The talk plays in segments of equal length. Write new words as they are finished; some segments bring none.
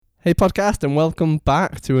Hey podcast, and welcome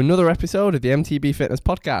back to another episode of the MTB Fitness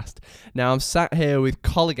Podcast. Now I'm sat here with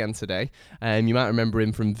Col again today, and you might remember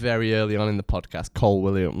him from very early on in the podcast, Col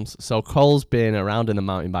Williams. So Col's been around in the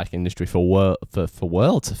mountain bike industry for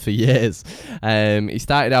years. He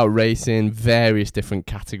started out racing various different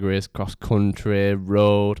categories, cross country,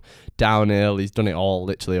 road, downhill. He's done it all,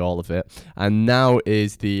 literally all of it, and now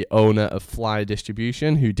is the owner of Fly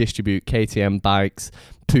Distribution, who distribute KTM bikes,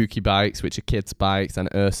 Pookie bikes, which are kids bikes, and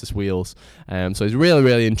Ursus wheels. So he's a really,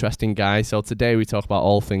 really interesting guy. So today we talk about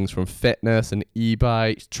all things from fitness and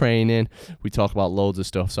e-bikes, training. We talk about loads of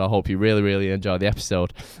stuff. So I hope you really, really enjoy the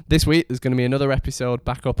episode. This week there's going to be another episode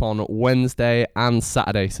back up on Wednesday and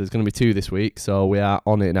Saturday. So there's going to be two this week. So we are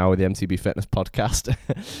on it now with the MTB Fitness Podcast.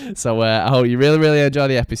 So I hope you really, really enjoy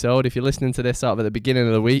the episode. If you're listening to this sort of at the beginning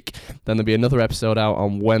of the week, then there'll be another episode out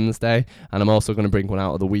on Wednesday. And I'm also going to bring one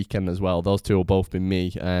out of the weekend as well. Those two will both be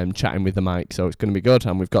me chatting with the mic, so it's going to be good,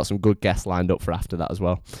 and we've got some good guests lined up for after that as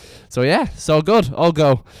well. So yeah, so good, all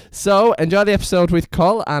go. So enjoy the episode with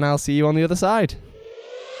Col, and I'll see you on the other side.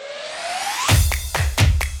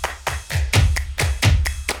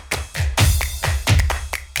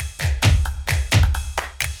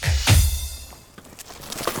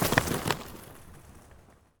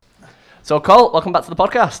 So Col, welcome back to the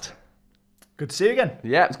podcast. Good to see you again.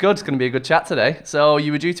 Yeah, it's good. It's going to be a good chat today. So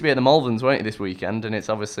you were due to be at the Malverns, weren't you, this weekend? And it's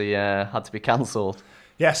obviously had to be cancelled.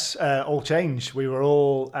 Yes, all changed. We were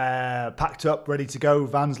all packed up, ready to go,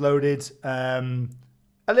 vans loaded. A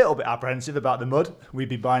little bit apprehensive about the mud. We'd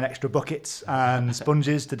be buying extra buckets and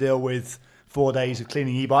sponges to deal with 4 days of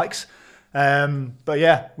cleaning e-bikes. But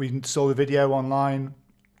yeah, we saw the video online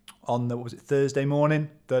on Thursday morning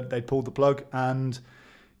that they'd pulled the plug, and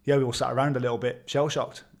yeah, we all sat around a little bit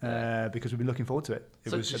shell-shocked because we've been looking forward to it.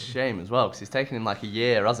 It was a shame as well, because it's taken him like a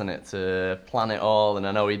year, hasn't it, to plan it all, and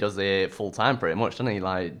I know he does it full-time pretty much, doesn't he,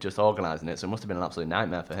 like just organising it, so it must have been an absolute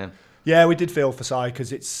nightmare for him. Yeah, we did feel for Si,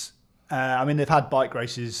 because it's, they've had bike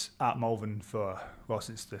races at Malvern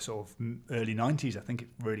since the sort of early 90s, I think it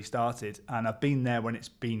really started, and I've been there when it's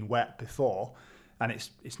been wet before, and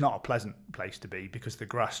it's not a pleasant place to be because the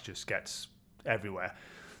grass just gets everywhere.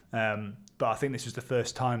 But I think this was the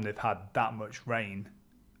first time they've had that much rain,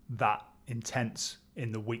 that intense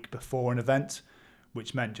in the week before an event,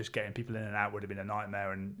 which meant just getting people in and out would have been a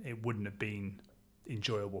nightmare, and it wouldn't have been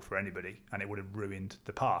enjoyable for anybody, and it would have ruined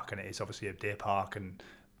the park. And it is obviously a deer park and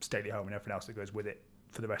stately home and everything else that goes with it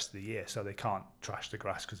for the rest of the year, so they can't trash the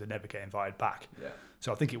grass because they never get invited back. Yeah.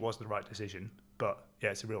 So I think it was the right decision, but yeah,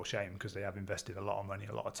 it's a real shame because they have invested a lot of money,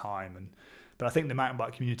 a lot of time, but I think the mountain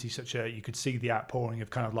bike community is you could see the outpouring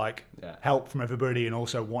of kind of like help from everybody, and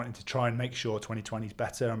also wanting to try and make sure 2020 is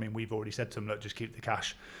better. I mean, we've already said to them, look, just keep the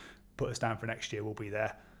cash, put us down for next year, we'll be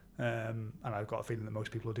there. And I've got a feeling that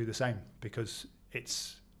most people will do the same, because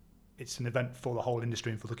it's an event for the whole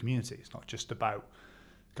industry and for the community. It's not just about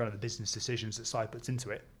kind of the business decisions that Si puts into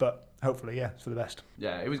it, but hopefully, yeah, it's for the best.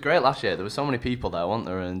 Yeah, it was great last year. There were so many people there, weren't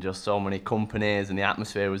there, and just so many companies, and the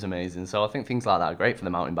atmosphere was amazing. So I think things like that are great for the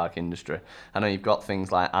mountain bike industry. I know you've got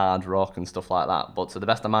things like Hard Rock and stuff like that, but to the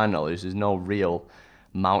best of my knowledge, there's no real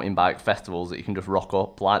mountain bike festivals that you can just rock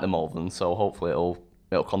up like the Malverns. So hopefully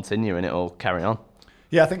it'll continue and it'll carry on.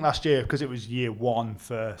 Yeah, I think last year, because it was year one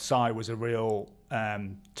for Si, was a real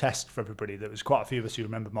test for everybody. There was quite a few of us who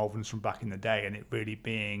remember Malverns from back in the day, and it really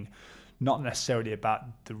being not necessarily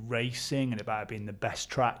about the racing and about it being the best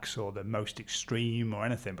tracks or the most extreme or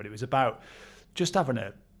anything, but it was about just having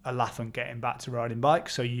a laugh and getting back to riding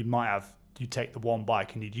bikes. So you take the one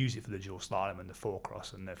bike and you'd use it for the dual slalom and the four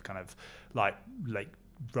cross and the kind of like lake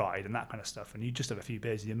ride and that kind of stuff, and you just have a few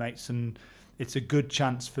beers with your mates, and it's a good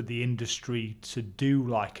chance for the industry to do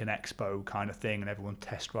like an expo kind of thing, and everyone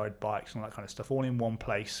test ride bikes and all that kind of stuff all in one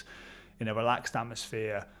place in a relaxed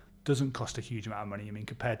atmosphere. Doesn't cost a huge amount of money. I mean,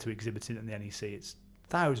 compared to exhibiting at the NEC, it's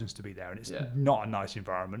thousands to be there, and it's not a nice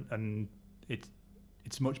environment, and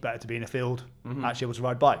it's much better to be in a field actually able to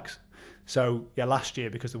ride bikes. So yeah, last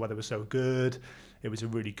year, because the weather was so good, it was a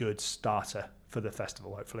really good starter for the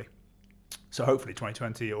festival, hopefully. So hopefully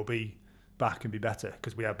 2020 it'll be back and be better,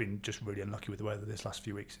 because we have been just really unlucky with the weather this last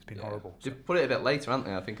few weeks. It's been horrible. They've put it a bit later, haven't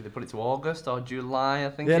they? I think they put it to August or July, I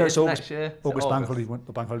think. Yeah, no, it's August, next year. August bank holiday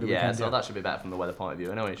weekend. Yeah, so that should be better from the weather point of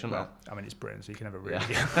view anyway, shouldn't it? I mean, it's Britain, so you can never really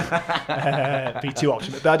be too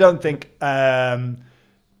optimistic. But I don't think...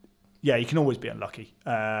 you can always be unlucky.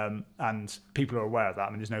 And people are aware of that. I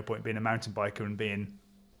mean, there's no point being a mountain biker and being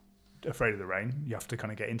afraid of the rain. You have to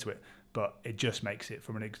kind of get into it. But it just makes it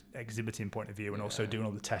from an exhibiting point of view, and also doing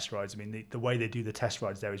all the test rides. I mean, the way they do the test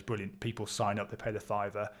rides there is brilliant. People sign up, they pay the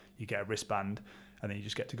 $5, you get a wristband, and then you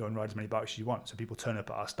just get to go and ride as many bikes as you want. So people turn up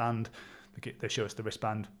at our stand, They show us the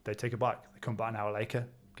wristband, they take a bike, they come back an hour later,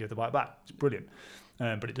 give the bike back. It's brilliant.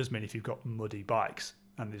 But it does mean if you've got muddy bikes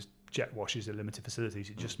and there's jet washes at limited facilities,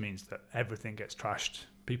 it just means that everything gets trashed.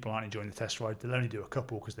 People aren't enjoying the test ride. They'll only do a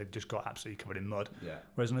couple because they've just got absolutely covered in mud. Yeah.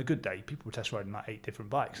 Whereas on a good day, people were test riding like 8 different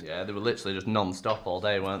bikes. Yeah, they were literally just non-stop all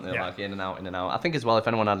day, weren't they? Yeah. Like in and out, in and out. I think as well, if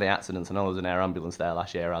anyone had any accidents, I know there was an air ambulance there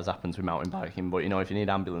last year, as happens with mountain biking, but if you need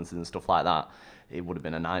ambulances and stuff like that, it would have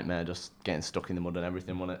been a nightmare just getting stuck in the mud and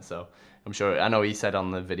everything, wouldn't it? So I'm sure, I know he said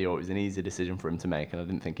on the video it was an easy decision for him to make, and I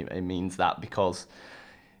didn't think it means that because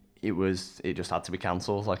it just had to be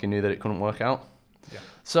cancelled, like he knew that it couldn't work out. Yeah.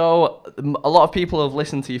 So a lot of people have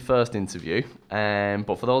listened to your first interview,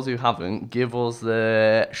 but for those who haven't, give us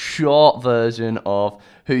the short version of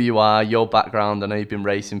who you are, your background. I know you've been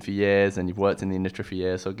racing for years and you've worked in the industry for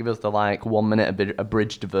years, so give us the 1 minute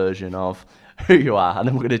abridged version of who you are, and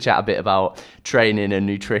then we're going to chat a bit about training and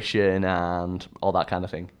nutrition and all that kind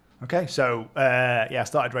of thing. Okay, so I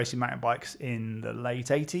started racing mountain bikes in the late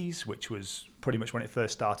 80s, which was pretty much when it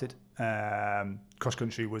first started. Cross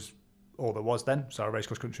country was all there was then, so I raced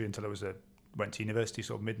cross country until went to university,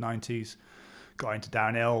 sort of mid-90s. Got into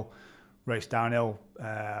downhill, raced downhill,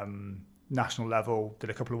 national level,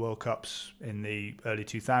 did a couple of World Cups in the early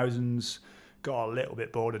 2000s. Got a little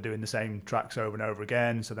bit bored of doing the same tracks over and over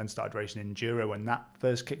again, so then started racing enduro when that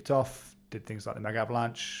first kicked off. Did things like the Mega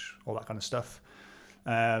Avalanche, all that kind of stuff.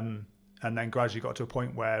 And then gradually got to a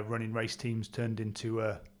point where running race teams turned into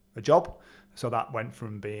a job. So that went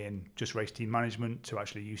from being just race team management to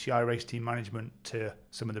actually UCI race team management to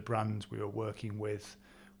some of the brands we were working with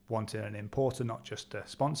wanting an importer, not just a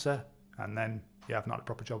sponsor. And then, I've not had a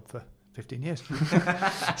proper job for 15 years.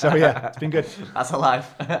 So it's been good. That's a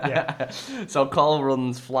life. Yeah. So Cole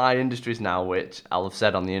runs Fly Industries now, which I'll have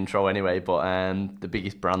said on the intro anyway, but the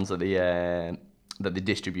biggest brands that they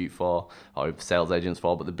distribute for, or sales agents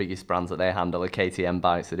for, but the biggest brands that they handle are KTM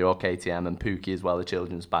bikes. They do all KTM and Pookie as well, the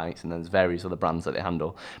children's bikes, and then there's various other brands that they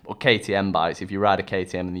handle. But KTM bikes, if you ride a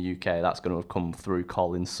KTM in the UK, that's going to have come through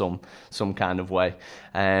Cole in some kind of way.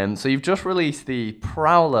 So you've just released the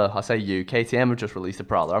Prowler. I say you, KTM have just released the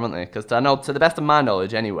Prowler, haven't they? Because I know, to the best of my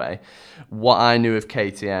knowledge anyway, what I knew of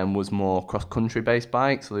KTM was more cross-country based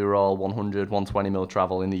bikes. So they were all 100, 120 mil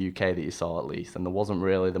travel in the UK that you saw at least, and there wasn't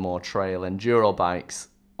really the more trail enduro bikes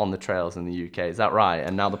on the trails in the UK. Is that right?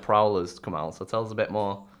 And now the Prowler's come out, so tell us a bit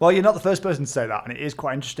more. Well, you're not the first person to say that, and it is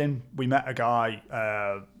quite interesting. We met a guy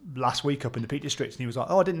last week up in the Peak District, and he was like,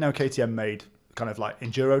 I didn't know KTM made kind of like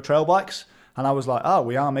enduro trail bikes. And I was like,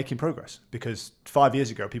 we are making progress, because 5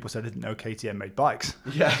 years ago people said I didn't know KTM made bikes.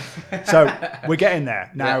 Yeah. So we're getting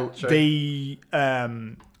there. Now, yeah,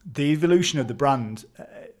 the evolution of the brand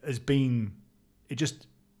has been, it just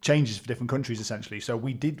changes for different countries essentially. So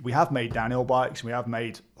we have made downhill bikes, and we have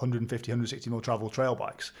made 150, 160 mil travel trail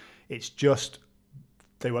bikes. It's just,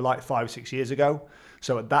 they were like 5-6 years ago.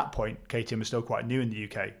 So at that point, KTM was still quite new in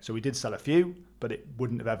the UK. So we did sell a few, but it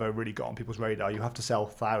wouldn't have ever really got on people's radar. You have to sell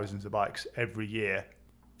thousands of bikes every year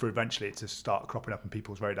for eventually it to start cropping up on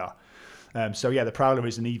people's radar. The Prowler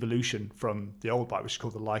is an evolution from the old bike, which is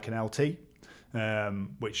called the Lycan LT,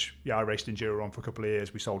 which I raced enduro on for a couple of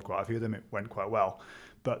years. We sold quite a few of them. It went quite well.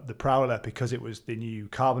 But the Prowler, because it was the new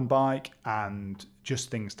carbon bike and just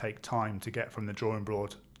things take time to get from the drawing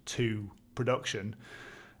board to production,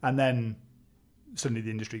 and then suddenly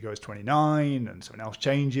the industry goes 29 and someone else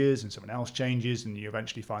changes and someone else changes, and you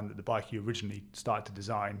eventually find that the bike you originally started to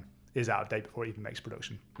design is out of date before it even makes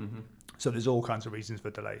production. Mm-hmm. So there's all kinds of reasons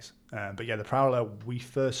for delays. The Prowler we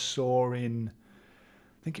first saw in,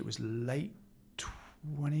 I think it was late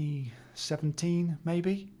 2017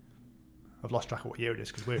 maybe. I've lost track of what year it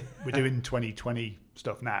is because we're doing 2020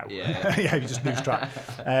 stuff now. Yeah. You just lose track.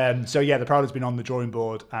 The Prowler's been on the drawing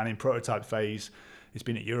board and in prototype phase. It's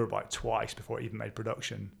been at Eurobike twice before it even made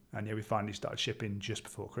production. And we finally started shipping just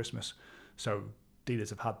before Christmas. So dealers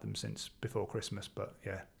have had them since before Christmas, but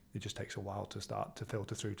it just takes a while to start to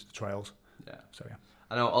filter through to the trails. Yeah. So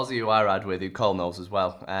I know Ozzy, who I ride with, who Cole knows as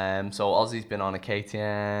well. So Ozzy's been on a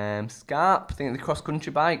KTM Scarp, I think the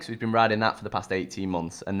cross-country bike, so he's been riding that for the past 18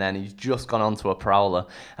 months. And then he's just gone on to a Prowler,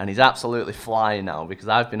 and he's absolutely flying now, because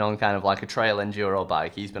I've been on kind of like a trail enduro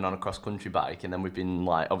bike, he's been on a cross-country bike, and then we've been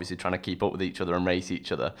like obviously trying to keep up with each other and race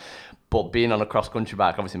each other. But being on a cross-country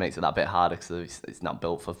bike obviously makes it that bit harder because it's not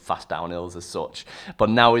built for fast downhills as such. But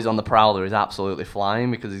now he's on the Prowler, he's absolutely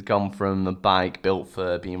flying, because he's gone from a bike built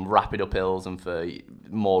for being rapid up hills and for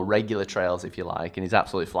more regular trails, if you like, and he's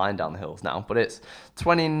absolutely flying down the hills now. But it's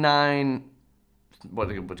 29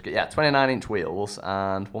 inch wheels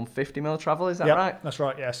and 150 mil travel, is that right? That's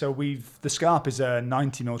right, yeah. So the Scarp is a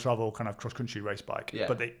 90 mil travel kind of cross-country race bike,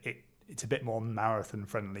 but it's a bit more marathon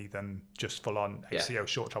friendly than just full on Yeah. ACO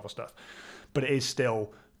short travel stuff. But it is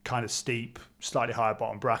still kind of steep, slightly higher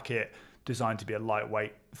bottom bracket, designed to be a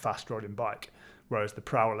lightweight, fast rolling bike. Whereas the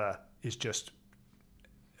Prowler is just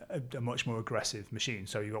a much more aggressive machine.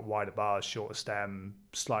 So you've got wider bars, shorter stem,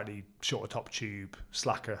 slightly shorter top tube,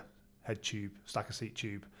 slacker head tube, slacker seat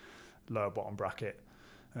tube, lower bottom bracket,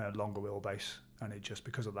 longer wheelbase, and it just,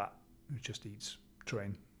 because of that, it just eats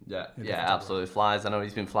terrain. Yeah, absolutely flies. I know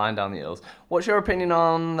he's been flying down the hills. What's your opinion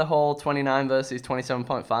on the whole 29 versus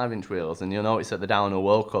 27.5 inch wheels? And you'll notice at the Downhill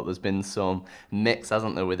World Cup, there's been some mix,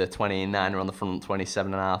 hasn't there, with a 29er on the front,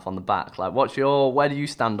 27.5 on the back. Like, where do you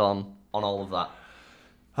stand on all of that?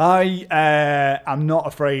 I am not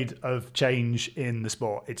afraid of change in the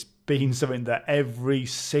sport. It's been something that every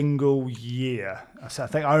single year, so I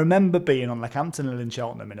think I remember being on Leckhampton Hill in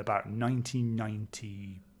Cheltenham in about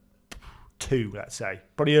 1992, let's say,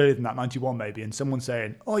 probably earlier than that, 91 maybe, and someone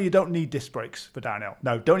saying, oh, you don't need disc brakes for downhill.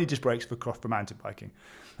 No, don't need disc brakes for mountain biking.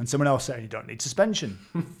 And someone else saying you don't need suspension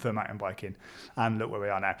for mountain biking. And look where we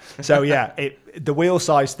are now. So yeah, the wheel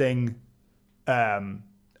size thing,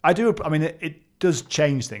 it does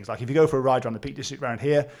change things. Like if you go for a ride around the Peak District around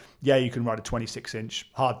here, yeah, you can ride a 26-inch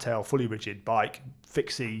hardtail, fully rigid bike,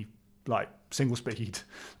 fixie, like single speed,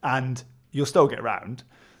 and you'll still get around.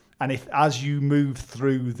 And if as you move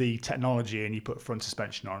through the technology and you put front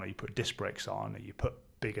suspension on, or you put disc brakes on, or you put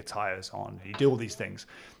bigger tires on, or you do all these things,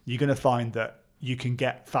 you're going to find that you can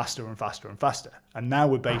get faster and faster and faster. And now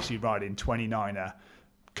we're basically riding 29er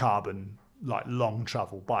carbon, like long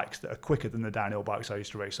travel bikes that are quicker than the downhill bikes I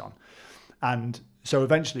used to race on. And so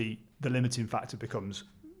eventually the limiting factor becomes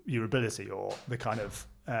your ability, or the kind of,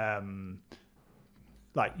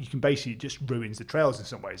 like you can basically just ruins the trails in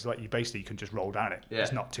some ways. Like you basically can just roll down it. Yeah.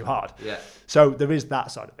 It's not too hard. Yeah. So there is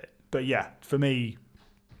that side of it. But yeah, for me,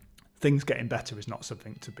 things getting better is not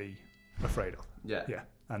something to be afraid of. Yeah. Yeah.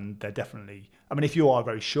 And they're definitely, I mean, if you are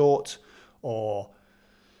very short, or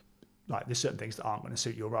like there's certain things that aren't going to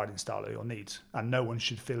suit your riding style or your needs, and no one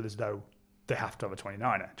should feel as though they have to have a 29er. Do you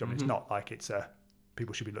know what I mean? It's not like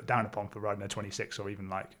people should be looked down upon for riding a 26, or even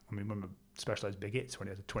like, I mean, remember Specialized Big It's when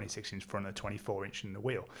he has a 26-inch front and a 24-inch in the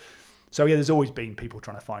wheel. So yeah, there's always been people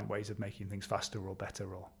trying to find ways of making things faster or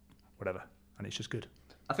better or whatever, and it's just good.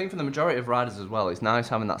 I think for the majority of riders as well, it's nice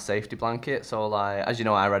having that safety blanket. So like, as you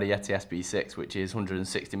know, I ride a Yeti SB6, which is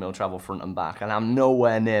 160mm travel front and back, and I'm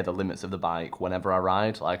nowhere near the limits of the bike whenever I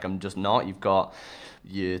ride. Like, I'm just not. You've got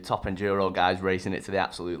your top enduro guys racing it to the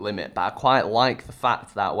absolute limit, but I quite like the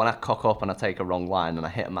fact that when I cock up and I take a wrong line and I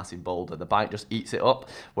hit a massive boulder, the bike just eats it up.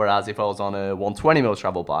 Whereas if I was on a 120mm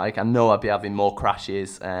travel bike, I know I'd be having more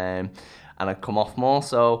crashes and I'd come off more.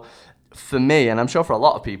 So for me, and I'm sure for a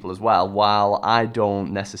lot of people as well, while I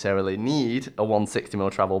don't necessarily need a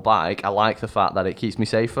 160mm travel bike, I like the fact that it keeps me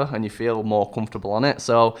safer and you feel more comfortable on it.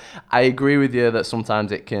 So I agree with you that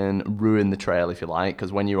sometimes it can ruin the trail, if you like,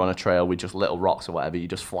 because when you're on a trail with just little rocks or whatever, you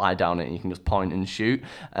just fly down it and you can just point and shoot.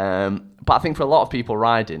 But I think for a lot of people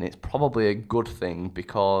riding, it's probably a good thing,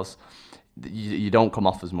 because you don't come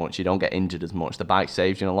off as much, you don't get injured as much. The bike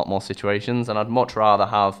saves you in a lot more situations, and I'd much rather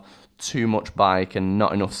have too much bike and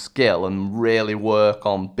not enough skill and really work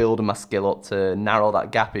on building my skill up to narrow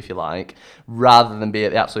that gap, if you like, rather than be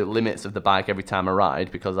at the absolute limits of the bike every time I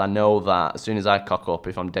ride, because I know that as soon as I cock up,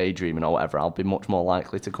 if I'm daydreaming or whatever, I'll be much more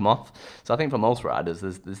likely to come off. So I think for most riders,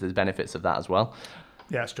 there's benefits of that as well.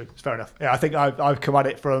 Yeah, it's true. It's fair enough. Yeah, I think I've come at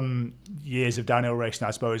it from years of downhill racing,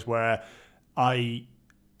 I suppose, where I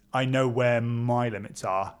know where my limits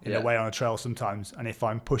are in a way on a trail sometimes, and if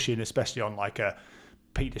I'm pushing, especially on like a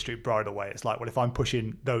Peak District bridleway, it's like, well, if I'm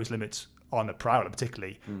pushing those limits on a Prowler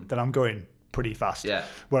particularly, then I'm going pretty fast. Yeah.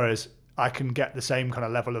 Whereas I can get the same kind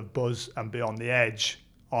of level of buzz and be on the edge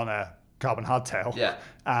on a carbon hardtail,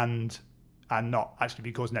 and not actually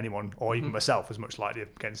be causing anyone or even myself as much likely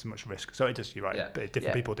of getting so much risk. So it just, you're right,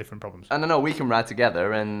 different people, different problems. And I know we can ride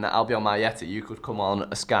together, and I'll be on my Yeti, you could come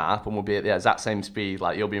on a Scarp, and we'll be at the exact same speed,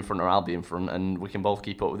 like you'll be in front or I'll be in front, and we can both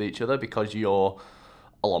keep up with each other because you're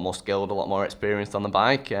a lot more skilled, a lot more experienced on the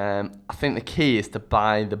bike. I think the key is to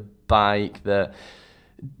buy the bike that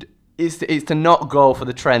is to not go for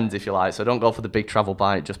the trends, if you like. So don't go for the big travel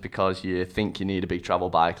bike just because you think you need a big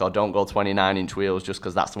travel bike, or don't go 29-inch wheels just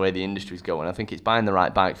because that's the way the industry's going. I think it's buying the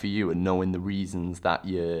right bike for you and knowing the reasons that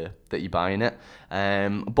you're buying it.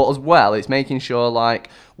 But as well, it's making sure,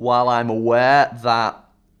 like, while I'm aware that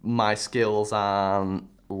my skills aren't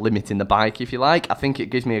limiting the bike, if you like, I think it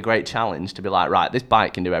gives me a great challenge to be like, right, this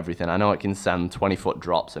bike can do everything. I know it can send 20-foot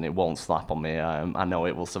drops and it won't slap on me. I know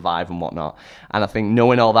it will survive and whatnot. And I think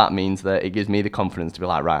knowing all that means that it gives me the confidence to be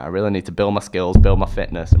like, right, I really need to build my skills, build my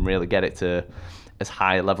fitness, and really get it to as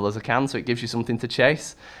high a level as I can, so it gives you something to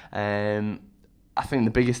chase. I think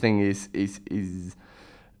the biggest thing is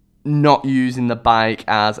not using the bike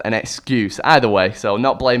as an excuse either way. So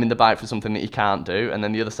not blaming the bike for something that you can't do. And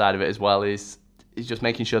then the other side of it as well is just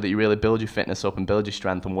making sure that you really build your fitness up and build your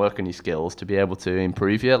strength and work on your skills to be able to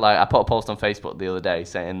improve you. Like I put a post on Facebook the other day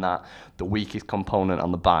saying that the weakest component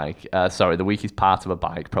on the bike, the weakest part of a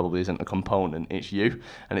bike probably isn't a component, it's you,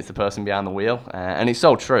 and it's the person behind the wheel. And it's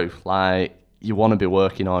so true. Like you want to be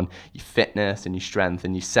working on your fitness and your strength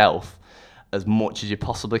and yourself as much as you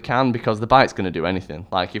possibly can, because the bike's going to do anything.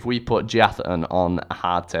 Like if we put Giathan on a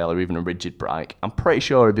hardtail or even a rigid bike, I'm pretty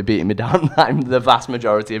sure he'd be beating me down the vast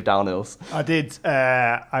majority of downhills. I did.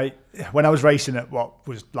 When I was racing at what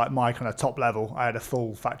was like my kind of top level, I had a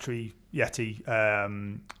full factory Yeti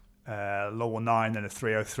Lowell 9 and a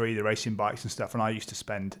 303, the racing bikes and stuff, and I used to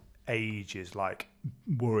spend ages like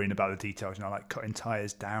worrying about the details, like cutting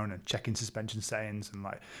tires down and checking suspension settings and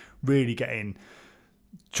like really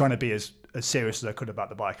trying to be as serious as I could about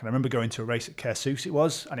the bike. And I remember going to a race at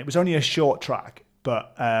Kersus and it was only a short track,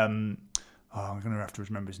 but I'm going to have to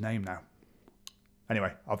remember his name now. Anyway,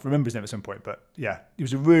 I'll remember his name at some point, but yeah, he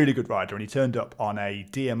was a really good rider, and he turned up on a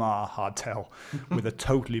DMR hardtail with a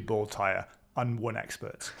totally bald tyre and won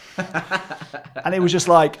experts. And it was just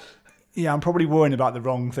like, yeah, I'm probably worrying about the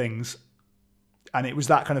wrong things. And it was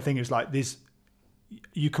that kind of thing. It was like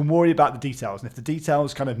you can worry about the details, and if the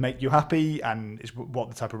details kind of make you happy and is what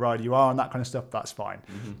the type of rider you are and that kind of stuff, that's fine.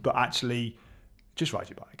 Mm-hmm. But actually, just ride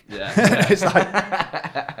your bike. Yeah. It's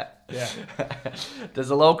like, yeah.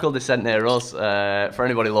 There's a local descent near us. For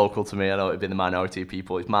anybody local to me, I know it'd be the minority of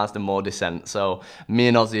people. It's Marsden Moor descent. So me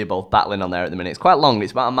and Ozzy are both battling on there at the minute. It's quite long.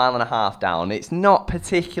 It's about 1.5 miles down. It's not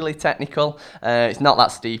particularly technical. It's not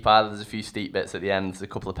that steep either. There's a few steep bits at the end. There's a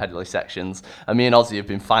couple of pedally sections. And me and Ozzy have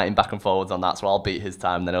been fighting back and forwards on that. So I'll beat his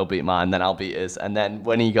time, then he'll beat mine, then I'll beat his. And then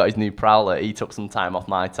when he got his new Prowler, he took some time off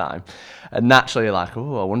my time. And naturally, like, I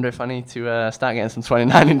wonder if I need to start getting some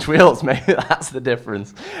 29-inch wheels. Maybe that's the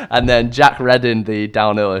difference. And then Jack Reddin, the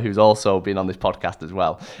downhiller, who's also been on this podcast as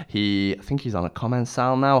well, I think he's on a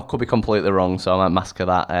Commencal now. I could be completely wrong, so I might masker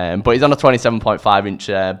that. But he's on a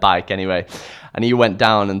 27.5-inch bike anyway. And he went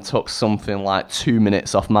down and took something like 2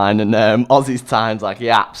 minutes off mine. And Ozzy's times, like, he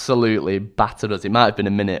absolutely battered us. It might have been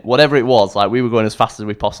a minute. Whatever it was, like, we were going as fast as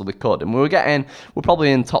we possibly could. And we're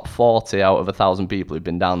probably in top 40 out of 1,000 people who've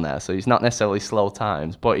been down there. So he's not necessarily slow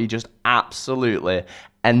times, but he just absolutely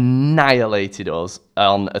annihilated us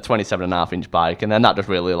on a 27.5-inch bike. And then that just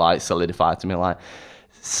really, like, solidified to me, like,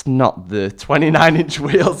 it's not the 29-inch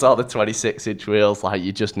wheels or the 26-inch wheels. Like,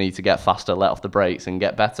 you just need to get faster, let off the brakes, and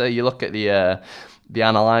get better. You look at the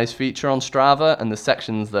analyze feature on Strava, and the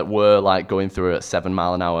sections that were like going through at 7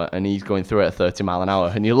 mile an hour, and he's going through it at 30 mile an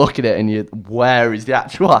hour, and you look at it and where is the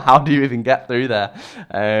actual, how do you even get through there?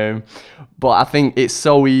 But I think it's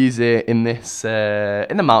so easy in this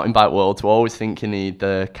in the mountain bike world to always think you need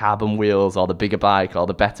the carbon wheels or the bigger bike or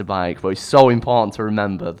the better bike, but it's so important to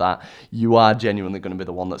remember that you are genuinely going to be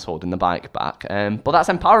the one that's holding the bike back. But that's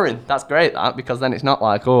empowering. That's great, that, because then it's not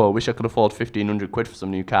like, I wish I could afford 1,500 quid for some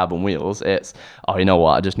new carbon wheels. It's, you know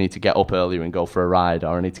what, I just need to get up earlier and go for a ride,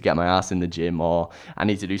 or I need to get my ass in the gym, or I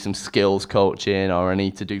need to do some skills coaching, or I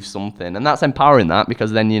need to do something. And that's empowering, that,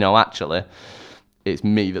 because then, actually, it's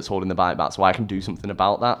me that's holding the bike back, so I can do something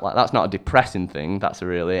about that. Like, that's not a depressing thing, that's a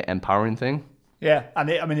really empowering thing. Yeah, and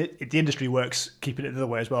the industry works keeping it the other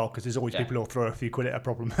way as well, because there's always people who'll throw a few quid at a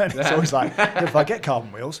problem, and it's always like, if I get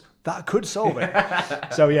carbon wheels, that could solve it.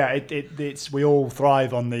 So yeah, it's we all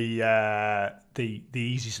thrive on the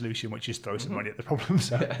easy solution, which is throw some money at the problem.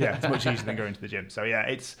 So yeah, it's much easier than going to the gym. So yeah,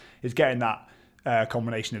 it's getting that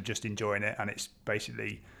combination of just enjoying it, and it's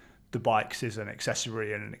basically the bikes is an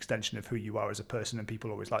accessory and an extension of who you are as a person, and people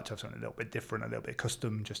always like to have something a little bit different, a little bit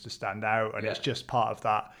custom, just to stand out, and it's just part of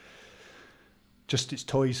that. Just it's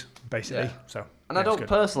toys, basically. Yeah. So, and I don't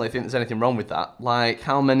personally think there's anything wrong with that. Like,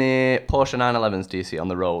 how many Porsche 911s do you see on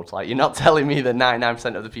the road? Like, you're not telling me that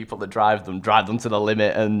 99% of the people that drive them to the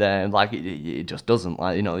limit, and it just doesn't.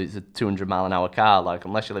 Like, it's a 200 mile an hour car. Like,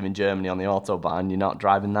 unless you live in Germany on the Autobahn, you're not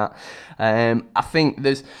driving that. I think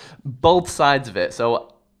there's both sides of it.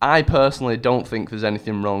 So I personally don't think there's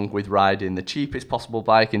anything wrong with riding the cheapest possible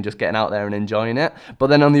bike and just getting out there and enjoying it. But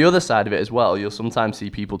then on the other side of it as well, you'll sometimes see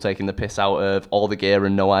people taking the piss out of all the gear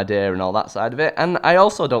and no idea and all that side of it. And I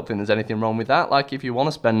also don't think there's anything wrong with that. Like, if you want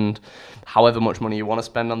to spend however much money you want to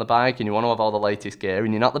spend on the bike and you want to have all the latest gear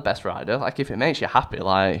and you're not the best rider, like, if it makes you happy,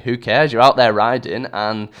 like, who cares? You're out there riding,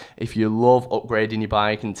 and if you love upgrading your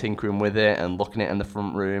bike and tinkering with it and looking at it in the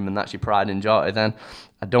front room and that's your pride and joy, then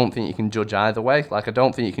I don't think you can judge either way. Like, I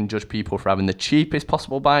don't think you can judge people for having the cheapest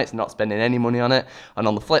possible bikes, not spending any money on it. And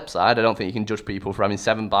on the flip side, I don't think you can judge people for having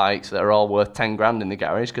 7 bikes that are all worth 10 grand in the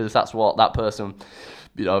garage, because if that's what that person,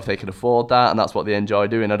 if they can afford that and that's what they enjoy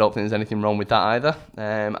doing, I don't think there's anything wrong with that either.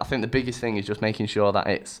 I think the biggest thing is just making sure that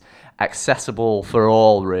it's accessible for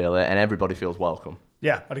all, really, and everybody feels welcome.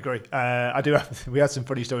 Yeah, I'd agree. We had some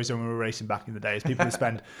funny stories when we were racing back in the days. People would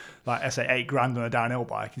spend like, let's say, 8 grand on a downhill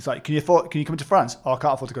bike. It's like, can you come to France? Oh, I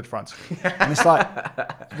can't afford to go to France. And it's like,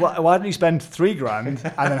 why don't you spend 3 grand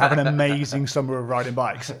and then have an amazing summer of riding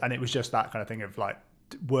bikes? And it was just that kind of thing of like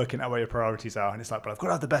working out where your priorities are. And it's like, but I've got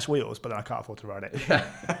to have the best wheels, but then I can't afford to ride it.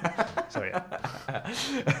 So yeah.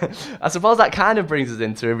 I suppose that kind of brings us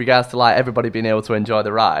into, in regards to like everybody being able to enjoy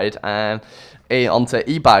the ride, onto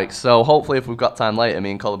e-bikes. So hopefully, if we've got time later,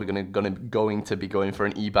 me and Cole are going to be going for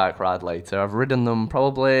an e-bike ride later. I've ridden them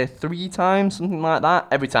probably 3 times, something like that.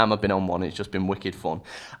 Every time I've been on one, it's just been wicked fun.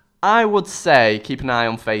 I would say keep an eye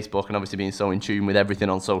on Facebook, and obviously being so in tune with everything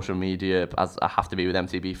on social media as I have to be with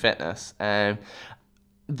MTB Fitness.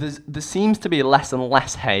 There seems to be less and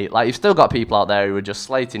less hate. Like, you've still got people out there who are just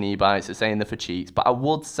slating e-bikes and saying they're for cheats, but I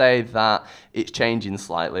would say that it's changing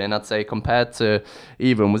slightly. And I'd say compared to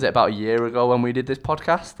even, was it about a year ago when we did this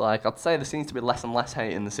podcast? Like, I'd say there seems to be less and less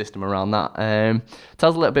hate in the system around that. Tell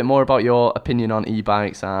us a little bit more about your opinion on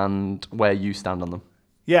e-bikes and where you stand on them.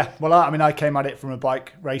 Yeah, well, I came at it from a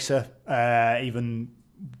bike racer. Even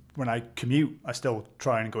when I commute, I still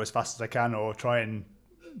try and go as fast as I can, or try and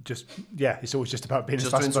it's always just about being as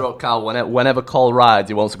fast as possible. Just to interrupt Carl, whenever Cole rides,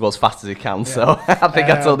 he wants to go as fast as he can. Yeah. So I think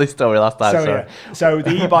I told this story last time. So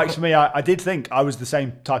the e-bikes for me, I did think I was the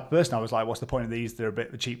same type of person. I was like, what's the point of these? They're a bit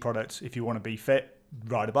of a cheap product. If you want to be fit,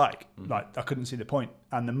 ride a bike. Like, I couldn't see the point.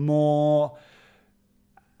 And the more,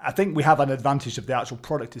 I think we have an advantage of the actual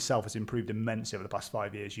product itself has improved immensely over the past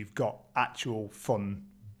 5 years. You've got actual fun,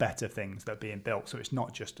 better things that are being built. So it's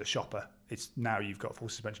not just a shopper. It's now you've got full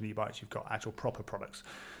suspension e-bikes, you've got actual proper products,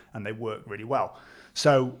 and they work really well.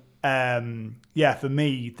 So for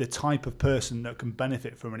me, the type of person that can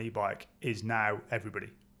benefit from an e-bike is now everybody.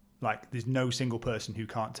 Like, there's no single person who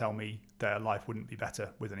can't tell me their life wouldn't be better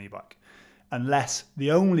with an e-bike, unless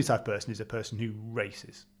the only type of person is a person who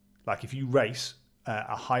races. Like, if you race at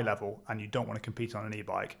a high level and you don't want to compete on an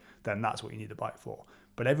e-bike, then that's what you need a bike for.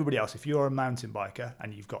 But everybody else, if you're a mountain biker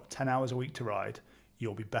and you've got 10 hours a week to ride,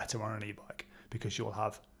 you'll be better on an e-bike, because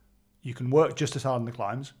you can work just as hard on the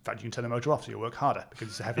climbs. In fact, you can turn the motor off, so you'll work harder because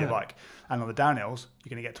it's a heavier bike. And on the downhills, you're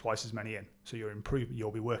going to get twice as many in. So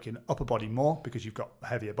you'll be working upper body more because you've got a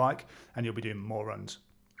heavier bike, and you'll be doing more runs.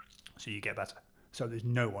 So you get better. So there's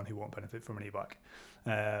no one who won't benefit from an e-bike.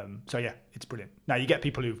 It's brilliant. Now, you get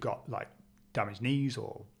people who've got like damaged knees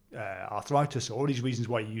or arthritis or all these reasons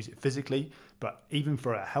why you use it physically, but even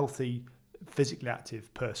for a healthy, physically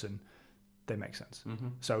active person, they make sense. Mm-hmm.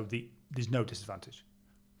 So there's no disadvantage.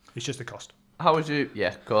 It's just the cost. How would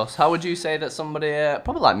you say that somebody,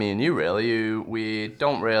 probably like me and you really, we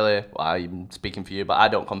don't really, well, I'm speaking for you, but I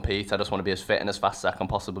don't compete. I just want to be as fit and as fast as I can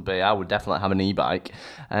possibly be. I would definitely have an e-bike.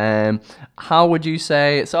 How would you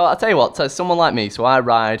say, so I'll tell you what, so someone like me, so I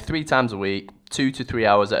ride 3 times a week, 2 to 3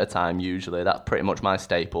 hours at a time usually. That's pretty much my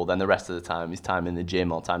staple. Then the rest of the time is time in the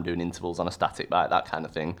gym or time doing intervals on a static bike, that kind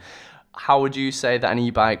of thing. How would you say that an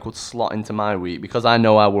e-bike would slot into my week? Because I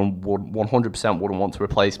know I would 100% wouldn't want to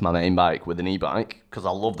replace my main bike with an e-bike, because I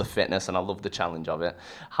love the fitness and I love the challenge of it.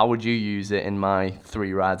 How would you use it in my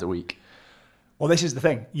 3 rides a week? Well, this is the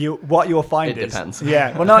thing. What you'll find is... It depends.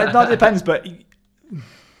 Yeah. Well, no, it depends, but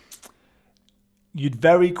you'd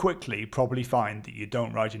very quickly probably find that you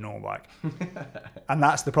don't ride your normal bike. And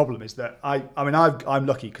that's the problem, is that I'm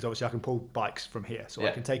lucky because obviously I can pull bikes from here. So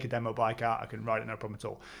I can take a demo bike out, I can ride it, no problem at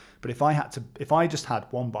all. But if I just had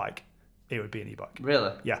one bike, it would be an e-bike.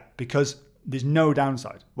 Really? Yeah, because there's no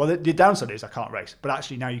downside. Well, the downside is I can't race, but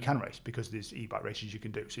actually now you can race because there's e-bike races you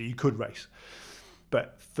can do. So you could race.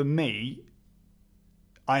 But for me,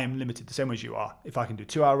 I am limited the same way as you are. If I can do a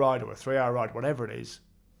 2-hour ride or a 3-hour ride, whatever it is,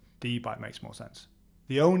 the e-bike makes more sense.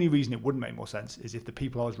 The only reason it wouldn't make more sense is if the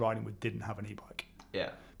people I was riding with didn't have an e-bike.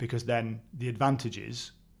 Yeah. Because then the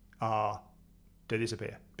advantages they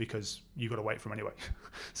disappear because you've got to wait for them anyway.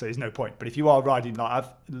 So there's no point. But if you are riding, like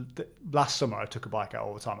last summer I took a bike out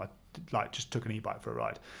all the time. I just took an e-bike for a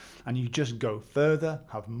ride. And you just go further,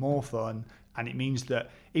 have more fun. And it means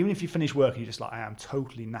that even if you finish work and you're just like, I am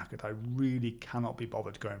totally knackered, I really cannot be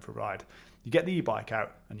bothered going for a ride. You get the e-bike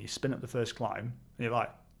out and you spin up the first climb and you're like,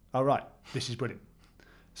 all right, this is brilliant.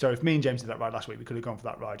 So if me and James did that ride last week, we could have gone for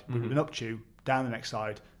that ride. Mm-hmm. We would have been up Chew, down the next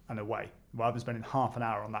side and away, rather than spending half an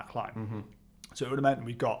hour on that climb. Mm-hmm. So it would have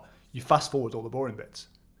meant you fast forward all the boring bits.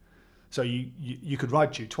 So you could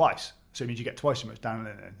ride tube twice. So it means you get twice as much down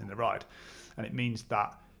in the ride. And it means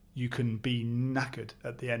that you can be knackered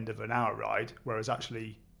at the end of an hour ride, whereas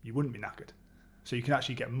actually you wouldn't be knackered. So you can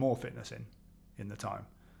actually get more fitness in the time.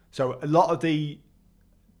 So a lot of the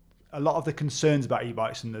concerns about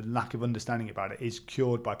e-bikes and the lack of understanding about it is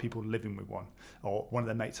cured by people living with one or one of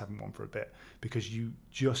their mates having one for a bit, because you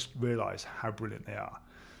just realise how brilliant they are.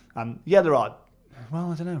 And yeah, there are.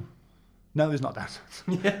 Well, I don't know. No, there's not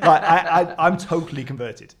downsides. Like, I'm totally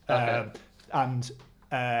converted. Okay.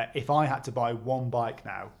 If I had to buy one bike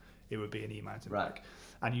now, it would be an e-mountain bike.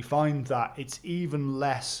 And you find that it's even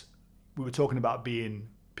less. We were talking about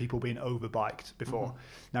people being overbiked before. Mm-hmm.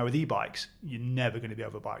 Now with e-bikes, you're never going to be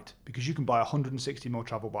overbiked, because you can buy a 160 mil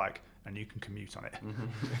travel bike and you can commute on it.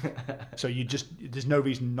 Mm-hmm. So there's no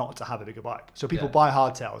reason not to have a bigger bike. So people buy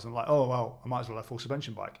hardtails and like, oh well, I might as well have a full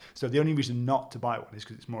suspension bike. So the only reason not to buy one is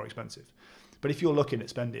because it's more expensive. But if you're looking at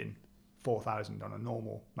spending 4,000 on a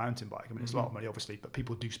normal mountain bike, I mean, it's a lot of money obviously, but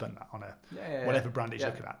people do spend that on whatever brand it's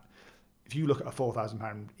looking at. If you look at a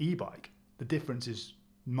 £4,000 e-bike, the difference is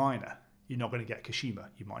minor. You're not going to get Kashima.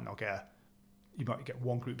 You might get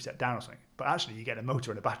one group set down or something, but actually you get a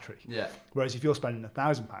motor and a battery. Yeah. Whereas if you're spending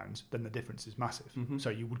 £1,000, then the difference is massive. Mm-hmm. So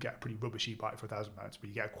you would get a pretty rubbish e-bike for £1,000, but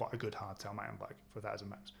you get quite a good hardtail mountain bike for £1,000.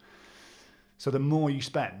 So the more you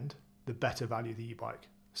spend, the better value the e-bike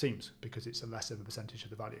seems, because it's a less of a percentage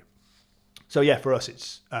of the value. So yeah, for us,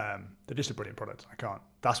 it's they're just a brilliant product.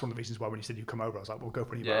 That's one of the reasons why when you said you come over, I was like, we'll go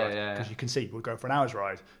for an e-bike ride, because you can see we'll go for an hour's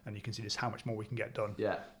ride, and you can see just how much more we can get done,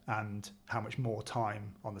 and how much more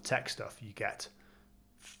time on the tech stuff you get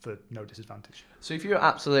for no disadvantage. So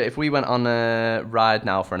if we went on a ride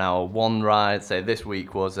now for an hour, one ride, say this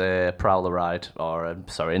week was a Prowler ride, or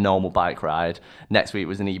a normal bike ride, next week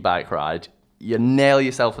was an e-bike ride, you nail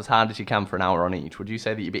yourself as hard as you can for an hour on each, would you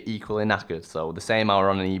say that you'd be equally knackered? So the same hour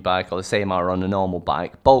on an e-bike or the same hour on a normal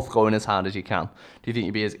bike, both going as hard as you can. Do you think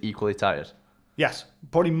you'd be as equally tired? Yes,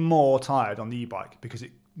 probably more tired on the e-bike, because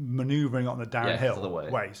it manoeuvring on the downhill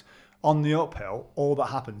ways. On the uphill, all that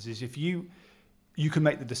happens is if you can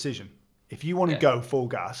make the decision. If you want to go full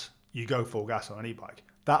gas, you go full gas on an e-bike.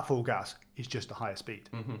 That full gas is just a higher speed.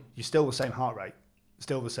 Mm-hmm. You're still the same heart rate,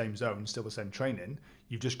 still the same zone, still the same training.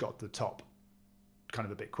 You've just got the top kind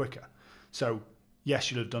of a bit quicker. So yes,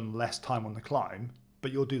 you'll have done less time on the climb,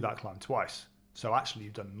 but you'll do that climb twice. So actually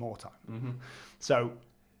you've done more time. Mm-hmm. So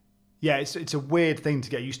yeah, it's a weird thing to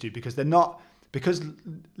get used to, because because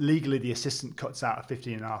legally the assistant cuts out at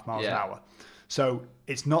 15.5 miles an hour. So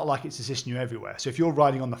it's not like it's assisting you everywhere. So if you're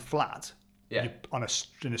riding on the flat, in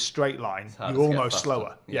a straight line, you're almost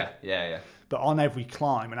slower. Yeah. But on every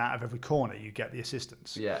climb and out of every corner, you get the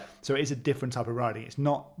assistance. Yeah. So it is a different type of riding. It's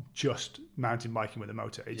not just mountain biking with a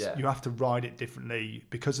motor. You have to ride it differently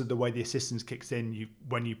because of the way the assistance kicks in.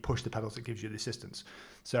 When you push the pedals, it gives you the assistance.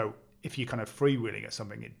 So if you're kind of freewheeling at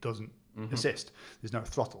something, it doesn't assist. There's no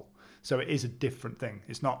throttle. So it is a different thing.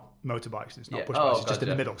 It's not motorbikes. It's not push bikes. It's just in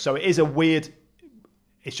the middle. So it is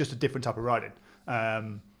it's just a different type of riding.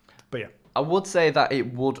 But yeah. I would say that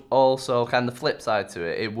it would also, kind of the flip side to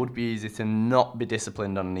it, it would be easy to not be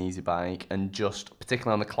disciplined on an easy bike and just,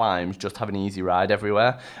 particularly on the climbs, just have an easy ride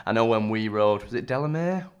everywhere. I know when we rode, was it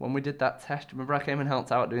Delamere? When we did that test, remember I came and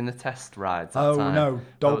helped out doing the test rides that time? No,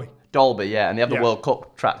 Dolby. Dolby, yeah, and they have the World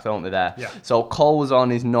Cup tracks, don't they, there? Yeah. So Cole was on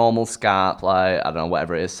his normal Scarp, like, I don't know,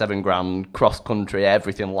 whatever it is, 7 grand, cross-country,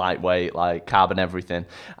 everything lightweight, like carbon everything.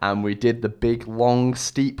 And we did the big, long,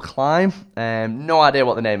 steep climb. No idea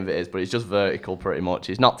what the name of it is, but it's just vertical pretty much.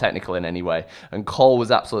 It's not technical in any way. And Cole was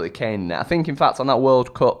absolutely caning it. I think, in fact, on that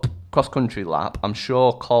World Cup cross-country lap, I'm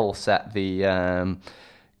sure Cole set the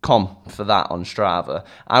com for that on Strava.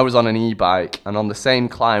 I was on an e-bike, and on the same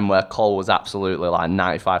climb where Cole was absolutely like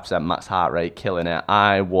 95% max heart rate, killing it,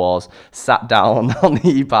 I was sat down on the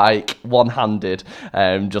e-bike one-handed,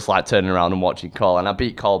 just like turning around and watching Cole, and I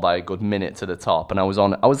beat Cole by a good minute to the top, and I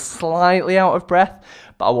was slightly out of breath,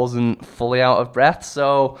 but I wasn't fully out of breath.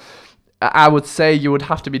 So I would say you would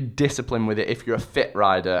have to be disciplined with it if you're a fit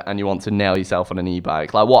rider and you want to nail yourself on an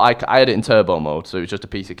e-bike. Like I had it in turbo mode, so it was just a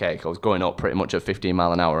piece of cake. I was going up pretty much at 15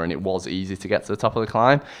 mile an hour, and it was easy to get to the top of the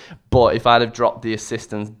climb. But if I'd have dropped the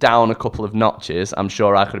assistance down a couple of notches, I'm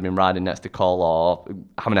sure I could have been riding next to Cole or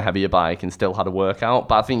having a heavier bike and still had a workout.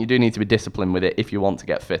 But I think you do need to be disciplined with it if you want to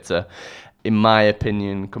get fitter. In my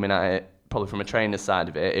opinion, coming at it probably from a trainer's side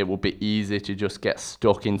of it, it will be easy to just get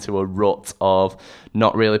stuck into a rut of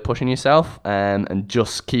not really pushing yourself and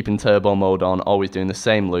just keeping turbo mode on, always doing the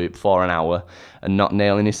same loop for an hour and not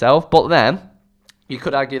nailing yourself. But then You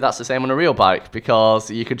could argue that's the same on a real bike, because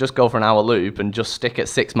you could just go for an hour loop and just stick at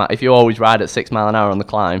 6 miles. If you always ride at 6 mile an hour on the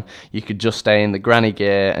climb, you could just stay in the granny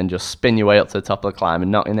gear and just spin your way up to the top of the climb and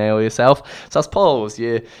not nail yourself. So I suppose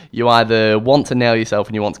you either want to nail yourself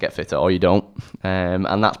and you want to get fitter, or you don't.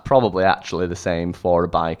 And that's probably actually the same for a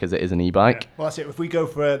bike as it is an e-bike. Yeah. Well, that's it. If we go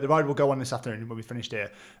for the ride we'll go on this afternoon when we finished here,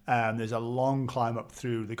 there's a long climb up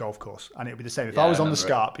through the golf course, and it'd be the same. If I was on the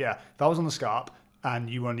Scarp, if I was on the Scarp,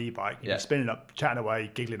 and you were on an e-bike, you'd be spinning up, chatting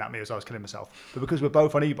away, giggling at me as I was killing myself. But because we're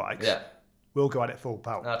both on e-bikes, we'll go at it full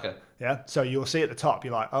power. Okay. Yeah. So you'll see at the top,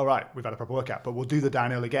 you're like, oh, right, we've had a proper workout, but we'll do the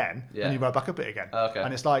downhill again, and you ride back up it again. Okay.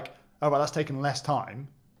 And it's like, oh, right, that's taken less time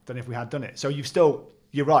than if we had done it. So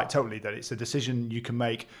you're right, totally, that it's a decision you can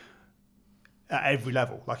make at every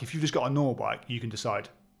level. Like if you've just got a normal bike, you can decide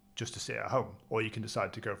just to sit at home, or you can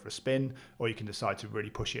decide to go for a spin, or you can decide to really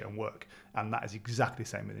push it and work. And that is exactly the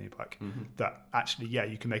same with an e-bike. That actually,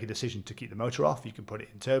 you can make a decision to keep the motor off, you can put it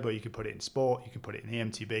in turbo, you can put it in sport, you can put it in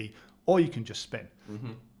EMTB, or you can just spin.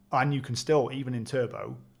 And you can still, even in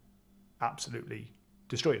turbo, absolutely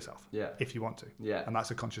destroy yourself if you want to. And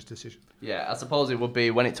that's a conscious decision. I suppose it would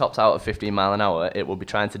be when it tops out at 15 mile an hour, it would be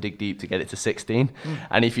trying to dig deep to get it to 16.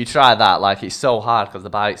 And if you try that, like, it's so hard because the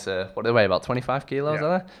bikes are, what do they weigh, about 25 kilos,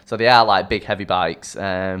 are they? So they are like big, heavy bikes.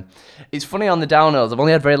 It's funny on the downhills, I've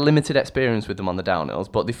only had very limited experience with them on the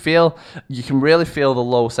downhills, but you can really feel the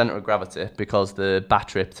low center of gravity because the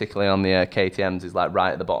battery, particularly on the KTMs, is like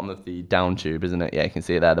right at the bottom of the down tube, isn't it? Yeah, you can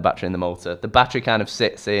see it there, the battery in the motor. The battery kind of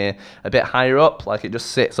sits a bit higher up, like it just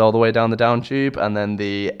sits all the way down the down tube, and then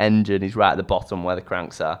the engine is right at the bottom where the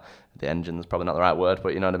cranks are. The engine's probably not the right word,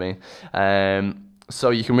 but you know what I mean. So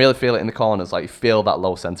you can really feel it in the corners, like you feel that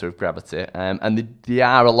low center of gravity, and they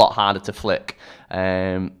are a lot harder to flick.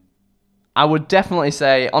 I would definitely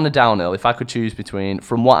say on a downhill, if I could choose between,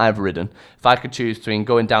 from what I've ridden, if I could choose between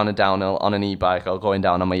going down a downhill on an e-bike or going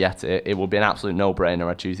down on my Yeti, it would be an absolute no-brainer.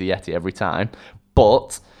 I'd choose the Yeti every time.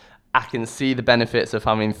 But I can see the benefits of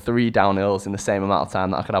having 3 downhills in the same amount of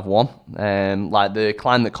time that I could have one. Like the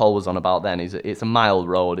climb that Cole was on about then, it's a mild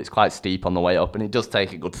road, it's quite steep on the way up, and it does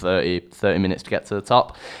take a good 30 minutes to get to the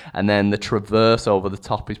top. And then the traverse over the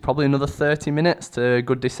top is probably another 30 minutes to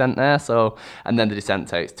good descent there. And then the descent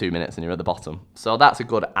takes 2 minutes and you're at the bottom. So that's a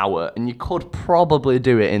good hour, and you could probably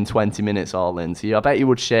do it in 20 minutes all in. So I bet you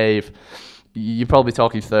would shave... You're probably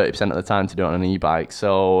talking 30% of the time to do it on an e-bike.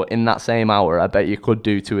 So in that same hour, I bet you could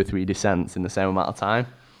do 2 or 3 descents in the same amount of time.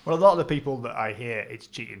 Well, a lot of the people that I hear it's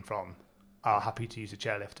cheating from are happy to use a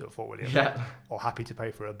chairlift at Fort William, or happy to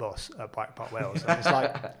pay for a bus at Bike Park Wales. And it's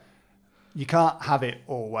like, you can't have it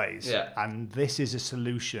always. And this is a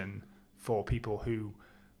solution for people who...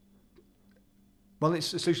 Well,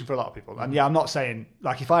 it's a solution for a lot of people. And I'm not saying,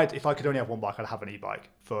 like, if I could only have one bike, I'd have an e-bike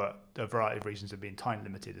for a variety of reasons of being time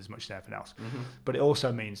limited as much as anything else. But it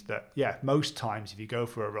also means that, most times if you go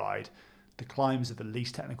for a ride, the climbs are the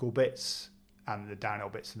least technical bits and the downhill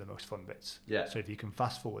bits are the most fun bits. So if you can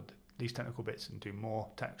fast forward the least technical bits and do more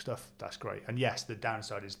tech stuff, that's great. And yes, the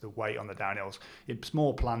downside is the weight on the downhills. It's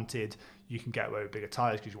more planted. You can get away with bigger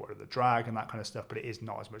tyres because you want the drag and that kind of stuff, but it is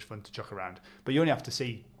not as much fun to chuck around. But you only have to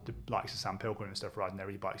see the likes of Sam Pilgrim and stuff riding their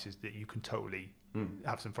e-bikes, is that you can totally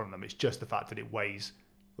have some fun on them. It's just the fact that it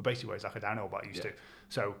basically weighs like a downhill bike used to.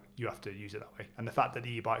 So you have to use it that way. And the fact that the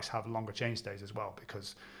e-bikes have longer chainstays as well,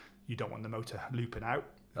 because you don't want the motor looping out.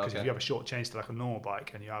 Because if you have a short chainstay like a normal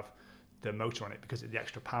bike and you have the motor on it, because of the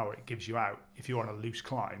extra power it gives you out, if you're on a loose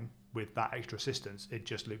climb with that extra assistance, it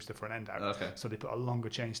just loops the front end out. So they put a longer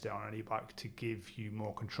chainstay on an e-bike to give you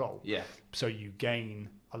more control. So you gain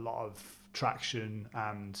a lot of traction,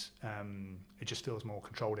 and it just feels more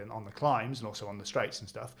controlled on the climbs and also on the straights and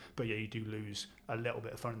stuff. But you do lose a little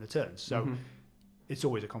bit of fun in the turns. So it's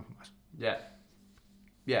always a compromise.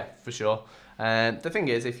 Yeah, for sure. The thing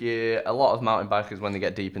is, a lot of mountain bikers, when they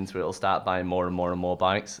get deep into it, will start buying more and more and more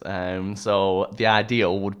bikes. So the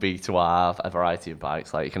ideal would be to have a variety of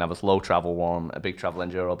bikes. Like you can have a slow travel one, a big travel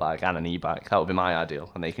enduro bike, and an e-bike. That would be my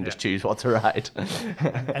ideal, and they can just choose what to ride.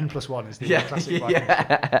 N+1 is the classic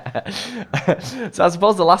bike. So I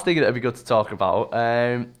suppose the last thing that would be good to talk about.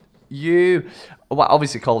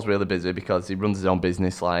 Obviously Cole's really busy because he runs his own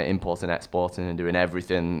business, like importing, exporting, and doing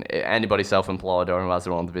everything. Anybody self-employed or who has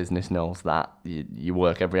their own business knows that you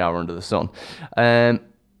work every hour under the sun.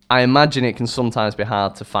 I imagine it can sometimes be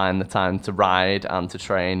hard to find the time to ride and to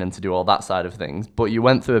train and to do all that side of things. But you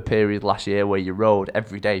went through a period last year where you rode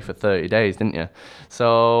every day for 30 days, didn't you?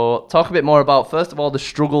 So talk a bit more about, first of all, the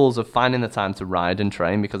struggles of finding the time to ride and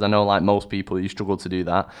train, because I know, like most people, you struggle to do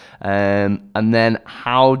that. And then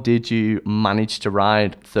how did you manage to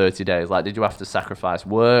ride 30 days? Like, did you have to sacrifice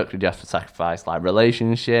work? Did you have to sacrifice, like,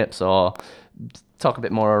 relationships? Or Talk a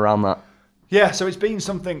bit more around that. Yeah, so it's been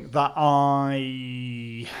something that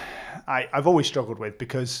I've always struggled with,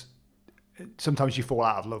 because sometimes you fall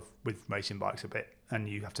out of love with racing bikes a bit and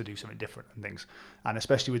you have to do something different and things. And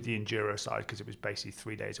especially with the enduro side, because it was basically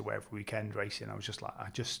 3 days away every weekend racing, I was just like, I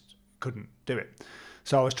just couldn't do it.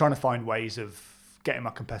 So I was trying to find ways of getting my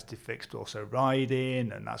competitive fix, but also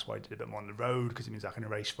riding. And that's why I did a bit more on the road, because it means I can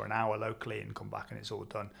race for an hour locally and come back and it's all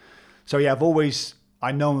done. So yeah,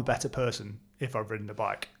 I know I'm a better person if I've ridden the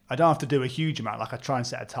bike. I don't have to do a huge amount. Like, I try and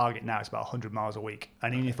set a target now, it's about 100 miles a week.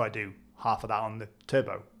 And even if I do half of that on the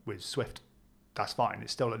turbo with Swift, that's fine.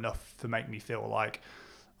 It's still enough to make me feel like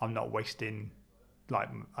I'm not wasting, like,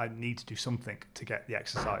 I need to do something to get the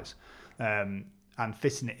exercise. And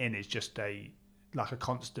fitting it in is just a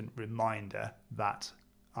constant reminder that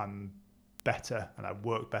I'm better and I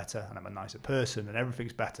work better and I'm a nicer person and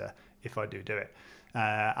everything's better if I do it.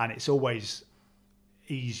 And it's always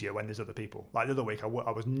easier when there's other people. Like the other week, I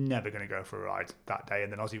was never going to go for a ride that day,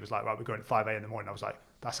 and then Ozzy was like, right, we're going at 5 a.m. in the morning. I was like,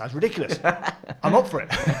 that sounds ridiculous. I'm up for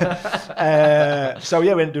it. So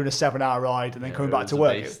yeah, we ended up doing a 7-hour ride and then coming back to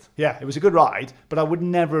work. Yeah, it was a good ride, but I would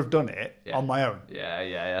never have done it on my own.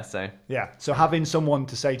 Yeah, same. Yeah, so having someone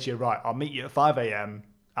to say to you, right, I'll meet you at 5 a.m.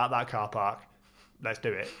 at that car park, let's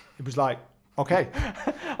do it. It was like, okay.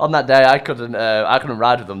 On that day, I couldn't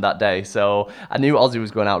ride with them that day, so I knew Ozzy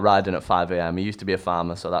was going out riding at 5 a.m. He used to be a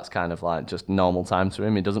farmer, so that's kind of like just normal time to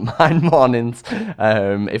him. He doesn't mind mornings.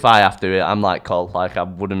 If I have to, I'm like Cole, like I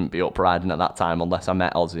wouldn't be up riding at that time unless I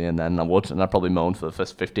met Ozzy, and then I would, and I'd probably moan for the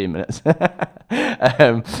first 15 minutes.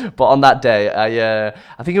 But on that day,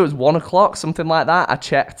 I think it was 1 o'clock, something like that. I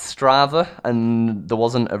checked Strava, and there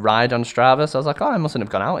wasn't a ride on Strava, so I was like, oh, I mustn't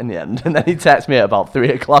have gone out in the end. And then he texted me at about 3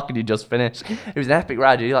 o'clock, and he just finished. It was an epic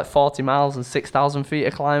ride. He did like 40 miles and 6,000 feet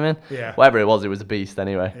of climbing. Yeah. Whatever it was a beast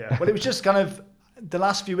anyway. Yeah. Well, it was just kind of the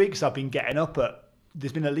last few weeks I've been getting up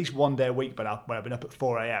there's been at least 1 day a week when I've been up at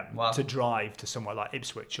 4 a.m. to drive to somewhere like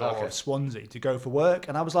Ipswich or Swansea to go for work.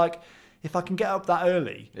 And I was like, if I can get up that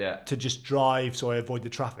early to just drive so I avoid the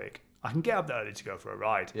traffic, I can get up that early to go for a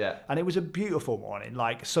ride. Yeah. And it was a beautiful morning.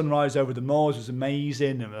 Like, sunrise over the moors was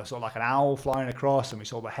amazing. And there was sort of like an owl flying across, and we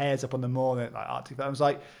saw the hares up on the moor, like Arctic. I was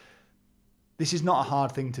like, this is not a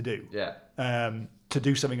hard thing to do. Yeah. To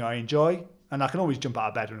do something I enjoy, and I can always jump out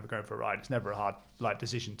of bed when I'm going for a ride. It's never a hard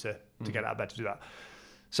decision to get out of bed to do that.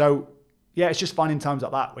 So yeah, it's just finding times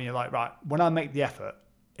like that when you're like, right, when I make the effort,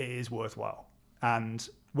 it is worthwhile. And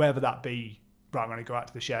whether that be, right, I'm going to go out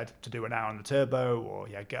to the shed to do an hour on the turbo, or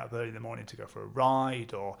get up early in the morning to go for a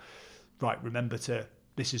ride, or right, remember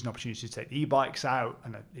this is an opportunity to take the e-bikes out,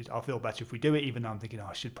 and I'll feel better if we do it, even though I'm thinking,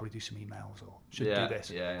 I should probably do some emails or should do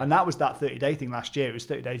this. Yeah. And that was that 30-day thing last year. It was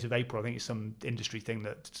 30 days of April. I think it's some industry thing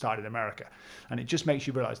that started in America. And it just makes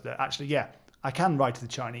you realise that actually, I can ride to the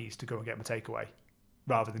Chinese to go and get my takeaway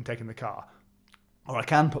rather than taking the car. Or I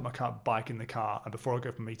can put my bike in the car, and before I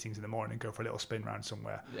go for meetings in the morning, go for a little spin round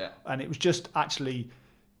somewhere. Yeah. And it was just actually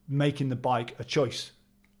making the bike a choice.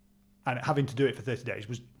 And having to do it for 30 days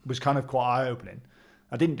was kind of quite eye-opening.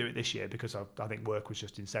 I didn't do it this year because I think work was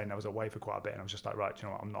just insane. I was away for quite a bit, and I was just like, right, you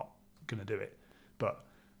know what, I'm not going to do it. But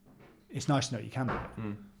it's nice to know you can do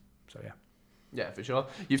it. So, yeah. Yeah, for sure.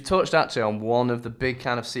 You've touched actually on one of the big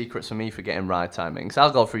kind of secrets for me for getting ride timings. I'll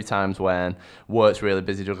go through times when work's really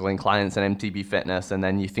busy juggling clients and MTB fitness, and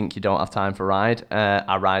then you think you don't have time for ride.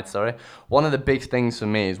 One of the big things for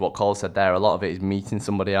me is what Cole said there. A lot of it is meeting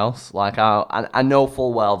somebody else. Like I know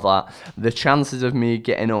full well that the chances of me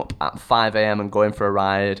getting up at 5 a.m. and going for a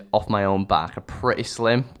ride off my own back are pretty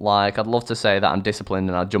slim. Like, I'd love to say that I'm disciplined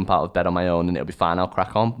and I'll jump out of bed on my own and it'll be fine. I'll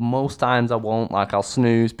crack on. Most times I won't. Like, I'll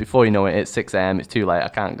snooze. Before you know it, it's 6 a.m. It's too late. I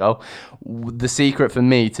can't go. The secret for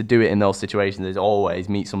me to do it in those situations is always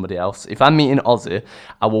meet somebody else. If I'm meeting Ozzy,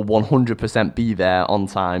 I will 100% be there on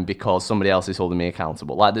time because somebody else is holding me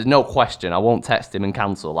accountable. Like, there's no question. I won't text him and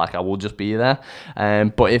cancel. Like, I will just be there.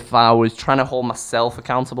 But if I was trying to hold myself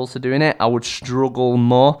accountable to doing it, I would struggle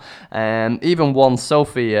more. Even once,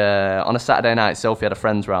 Sophie, on a Saturday night, Sophie had a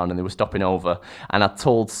friends round and they were stopping over. And I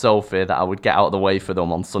told Sophie that I would get out of the way for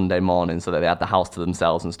them on Sunday morning so that they had the house to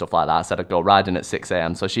themselves and stuff like that. I said I'd go riding at 6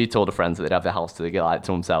 a.m. So she told her friends that they'd have the house to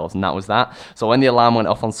themselves, and that was that. So when the alarm went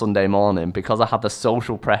off on Sunday morning, because I had the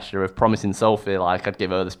social pressure of promising Sophie like I'd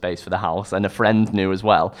give her the space for the house, and a friend knew as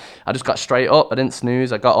well, I just got straight up. I didn't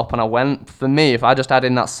snooze. I got up and I went. For me, if I just add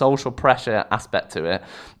in that social pressure aspect to it,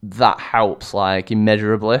 that helps like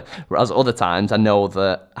immeasurably. Whereas other times I know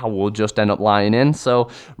that I will just end up lying in. So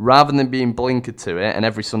rather than being blinkered to it, and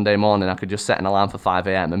every Sunday morning I could just set an alarm for 5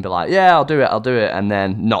 a.m. and be like, yeah, I'll do it, and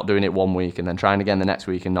then not doing it 1 week and then trying again the next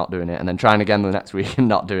week and not doing it, and then trying again the next week and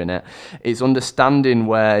not doing it. It's understanding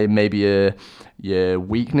where maybe your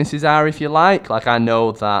weaknesses are, if you like. Like, I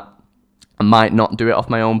know that I might not do it off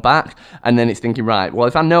my own back, and then it's thinking, right, well,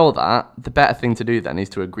 if I know that, the better thing to do then is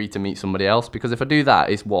to agree to meet somebody else, because if I do that,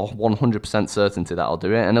 it's 100% certainty that I'll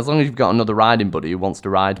do it, and as long as you've got another riding buddy who wants to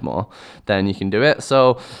ride more, then you can do it.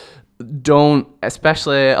 So don't,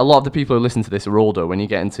 especially a lot of the people who listen to this are older. When you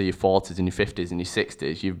get into your 40s and your 50s and your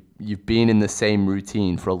 60s, you've been in the same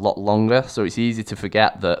routine for a lot longer, so it's easy to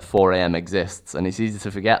forget that 4 a.m. exists, and it's easy to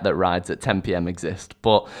forget that rides at 10 p.m. exist.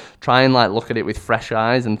 But try and like look at it with fresh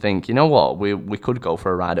eyes and think, you know what, we could go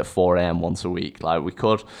for a ride at 4 a.m. once a week. Like, we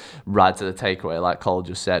could ride to the takeaway, like Cole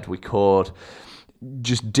just said. We could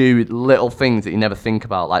just do little things that you never think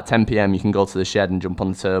about. Like 10 p.m. you can go to the shed and jump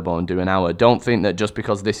on the turbo and do an hour. Don't think that just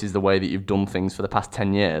because this is the way that you've done things for the past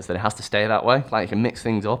 10 years that it has to stay that way. Like, you can mix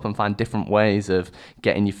things up and find different ways of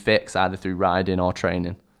getting your fix, either through riding or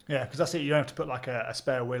training. Yeah, because that's it. You don't have to put like a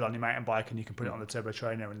spare wheel on your mountain bike, and you can put it on the turbo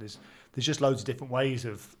trainer, and there's just loads of different ways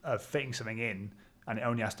of fitting something in, and it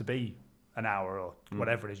only has to be an hour or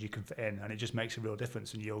whatever it is you can fit in, and it just makes a real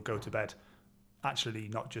difference, and you'll go to bed actually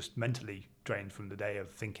not just mentally drained from the day of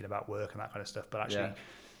thinking about work and that kind of stuff, but actually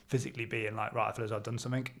physically being like, right, I feel as I've done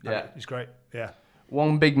something. Yeah, it's great. Yeah.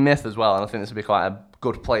 One big myth as well, and I think this would be quite a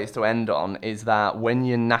good place to end on, is that when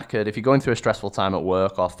you're knackered, if you're going through a stressful time at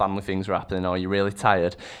work or family things are happening or you're really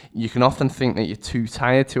tired, you can often think that you're too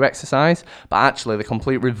tired to exercise, but actually the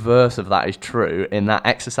complete reverse of that is true, in that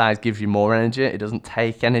exercise gives you more energy. It doesn't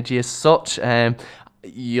take energy as such.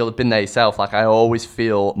 You'll have been there yourself. Like, I always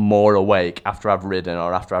feel more awake after I've ridden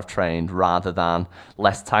or after I've trained rather than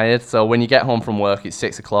less tired. So when you get home from work, it's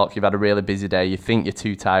 6 o'clock, you've had a really busy day, you think you're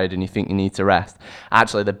too tired and you think you need to rest.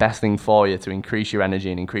 Actually, the best thing for you to increase your energy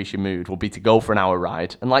and increase your mood will be to go for an hour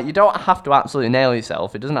ride. And like, you don't have to absolutely nail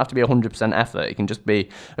yourself. It doesn't have to be 100% effort. It can just be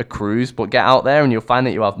a cruise, but get out there and you'll find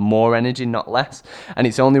that you have more energy, not less. And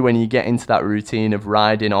it's only when you get into that routine of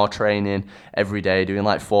riding or training every day, doing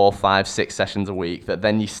like 4, 5, 6 sessions a week, that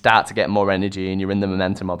then you start to get more energy and you're in the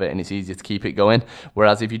momentum of it, and it's easier to keep it going.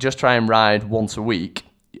 Whereas if you just try and ride once a week,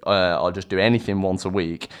 or just do anything once a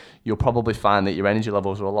week, you'll probably find that your energy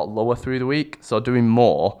levels are a lot lower through the week. So doing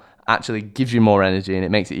more actually gives you more energy and it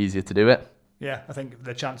makes it easier to do it. Yeah, I think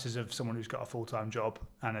the chances of someone who's got a full-time job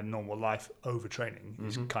and a normal life overtraining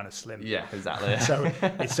is kind of slim. Yeah, exactly. So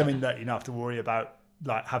it's something that you don't have to worry about,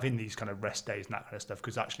 like having these kind of rest days and that kind of stuff,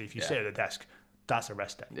 because actually if you sit at a desk, that's a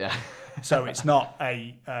rest day. Yeah. So it's not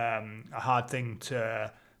a hard thing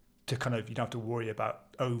to kind of, you don't have to worry about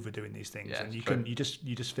overdoing these things. Yeah, and you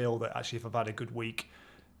just feel that actually if I've had a good week,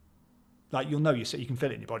 like you'll know you can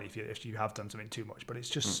feel it in your body if you have done something too much, but it's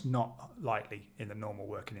just not likely in the normal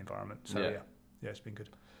working environment. So yeah, it's been good.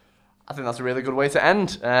 I think that's a really good way to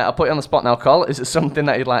end. I'll put you on the spot now, Col. Is it something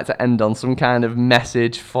that you'd like to end on? Some kind of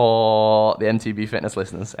message for the MTB Fitness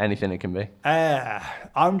listeners? Anything it can be.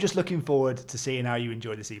 I'm just looking forward to seeing how you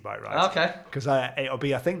enjoy this e-bike ride. Okay. Because it'll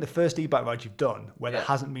be, I think, the first e-bike ride you've done where there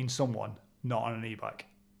hasn't been someone not on an e-bike.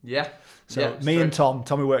 Yeah. So me and Tom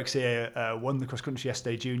who works here, won the cross country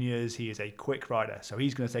yesterday juniors. He is a quick rider, so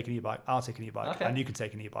he's going to take an e-bike. I'll take an e-bike, and you can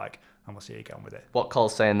take an e-bike, and we'll see how you get on with it. What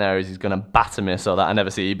Cole's saying there is he's going to batter me so that I never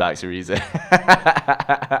see e-bikes are easy. So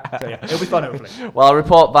yeah, it'll be fun hopefully. Well, I'll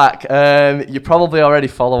report back. You probably already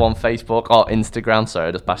follow on Facebook or Instagram. Sorry,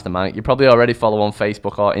 I just passed the mic. You probably already follow on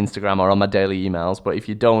Facebook or Instagram or on my daily emails. But if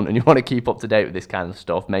you don't and you want to keep up to date with this kind of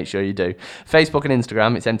stuff, make sure you do. Facebook and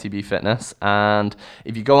Instagram, it's MTB Fitness. And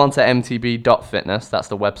if you go on to mtb.fitness, that's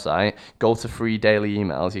the website, go to free daily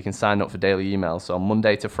emails. You can sign up for daily emails. So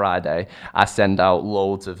Monday to Friday, I send out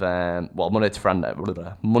loads of, Monday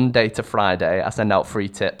to Friday, I send out free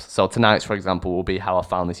tips. So tonight's, for example, will be how I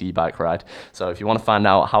found this e-bike ride. So if you want to find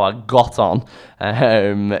out how I got on,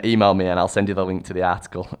 email me and I'll send you the link to the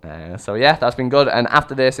article. So yeah, that's been good. And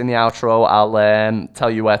after this, in the outro, I'll tell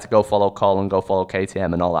you where to go follow Col and go follow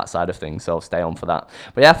KTM and all that side of things. So stay on for that.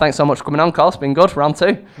 But yeah, thanks so much for coming on, Col. It's been good. Round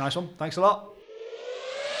 2. Nice one. Thanks a lot.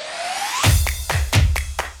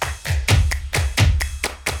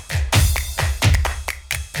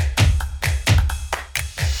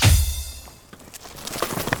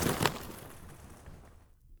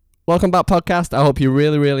 Welcome back, podcast. I hope you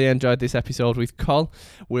really enjoyed this episode with Col.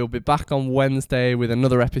 We'll be back on Wednesday with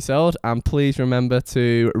another episode, and please remember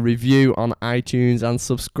to review on iTunes and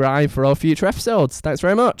subscribe for our future episodes. Thanks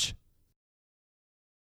very much.